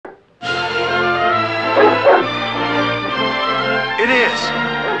is.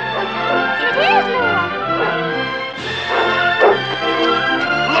 It is, Lua.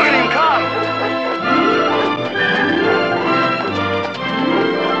 Look at him come.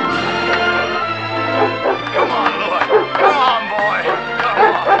 Come on, Lua. Come on, boy. Come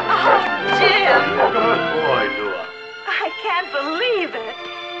on. Oh, Jim. Good boy, Lua. I can't believe it.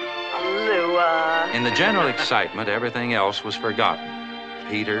 Lua. In the general excitement, everything else was forgotten.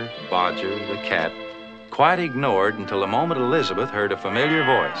 Peter, Bodger, the cat, quite ignored until the moment Elizabeth heard a familiar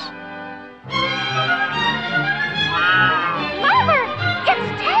voice. Mother, it's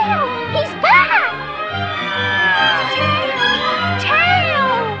Tail. He's back. Tail.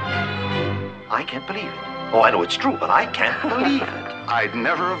 I can't believe it. Oh, I know it's true, but I can't believe it. I'd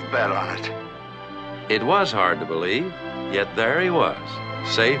never have bet on it. It was hard to believe, yet there he was,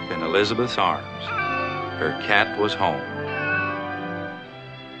 safe in Elizabeth's arms. Her cat was home.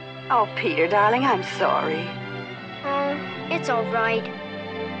 Oh, Peter, darling, I'm sorry. Oh, it's all right.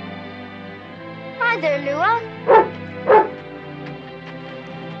 Hi there, Lua.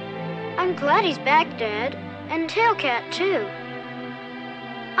 I'm glad he's back, Dad. And Tailcat, too.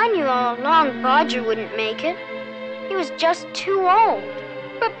 I knew all along Bodger wouldn't make it. He was just too old.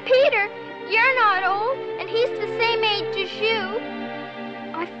 But Peter, you're not old, and he's the same age as you.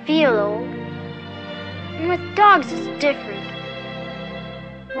 I feel old. And with dogs, it's different.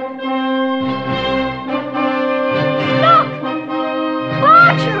 Look!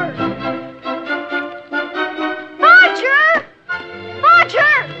 Bodger! Bodger!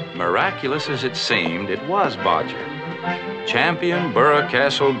 Bodger! Miraculous as it seemed, it was Bodger, champion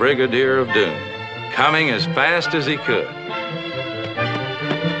Burrow-Castle Brigadier of Doom, coming as fast as he could.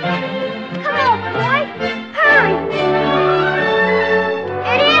 Come on, boy! Hurry!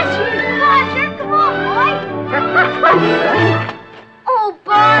 It is you, Bodger! Come on, boy! Oh,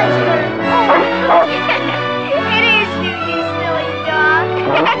 Bodger! Oh, it is you, you silly dog!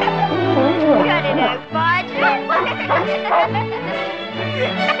 Cut it out, Bodger! Bodger, stop it!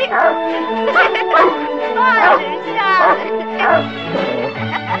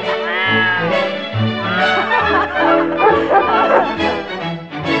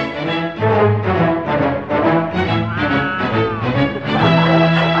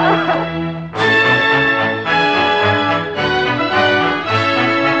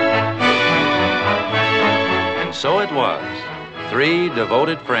 And so it was. 3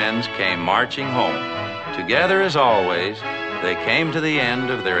 devoted friends came marching home. Together as always, they came to the end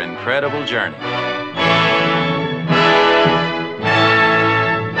of their incredible journey.